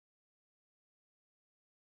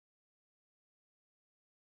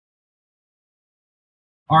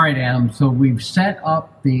All right, Adam, so we've set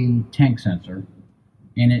up the tank sensor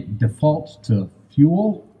and it defaults to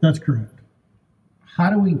fuel. That's correct. How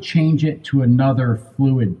do we change it to another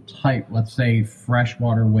fluid type, let's say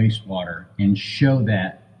freshwater, wastewater, and show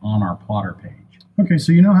that on our plotter page? Okay,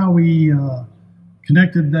 so you know how we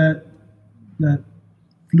connected that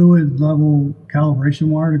fluid level calibration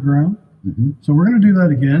wire to ground? Mm-hmm. So we're going to do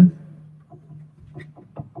that again.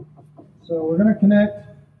 So we're going to connect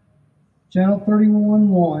channel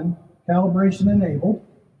 31.1, calibration enabled,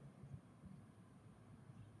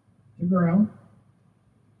 to ground.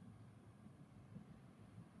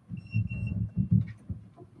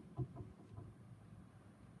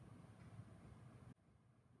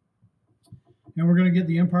 And we're going to get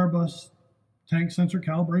the Empire Bus tank sensor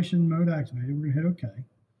calibration mode activated. We're going to hit OK.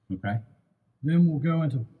 Okay. Then we'll go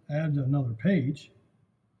into add another page.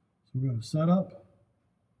 So we're going to setup,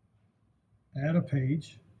 add a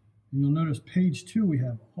page. And you'll notice page 2, we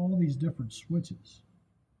have all these different switches.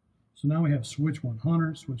 So now we have switch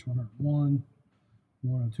 100, switch 101,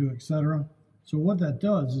 102, etc. So what that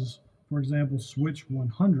does is, for example, switch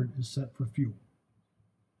 100 is set for fuel.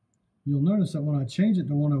 You'll notice that when I change it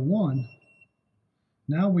to 101,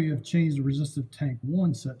 now we have changed the resistive tank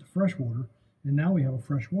 1 set to freshwater, and now we have a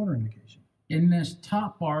freshwater indication. In this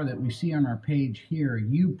top bar that we see on our page here,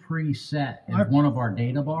 you preset as one of our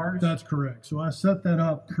data bars? That's correct. So I set that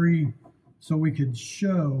up so we could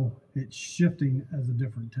show it shifting as a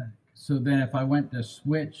different tank. So then if I went to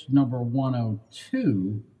switch number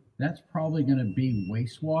 102, that's probably going to be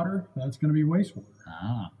wastewater? That's going to be wastewater.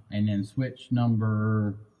 Ah, and then switch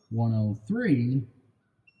number 103.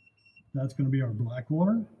 That's going to be our black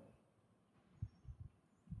water.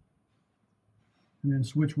 And then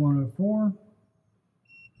switch 104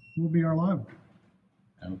 will be our live water.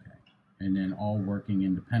 Okay. And then all working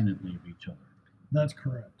independently of each other. That's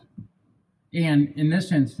correct. And in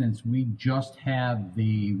this instance, we just have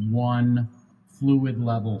the one fluid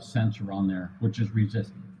level sensor on there, which is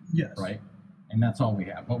resistive. Yes. Right? And that's all we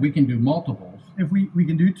have. But we can do multiples. If we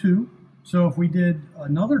can do 2. So if we did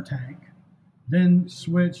another tank, then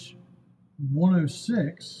switch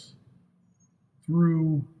 106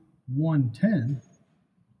 through 110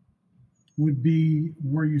 would be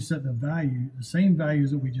where you set the value, the same values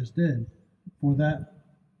that we just did for that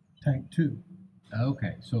tank 2.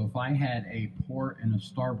 Okay, so if I had a port and a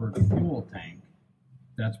starboard fuel tank,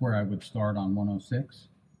 that's where I would start on 106?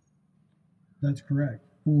 That's correct,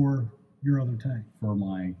 for your other tank. For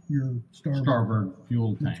your starboard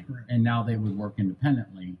fuel That's tank. correct. And now they would work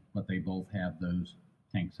independently, but they both have those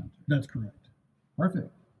tank sensors. That's correct. Perfect.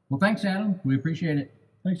 Well, thanks, Adam. We appreciate it.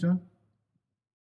 Thanks, John.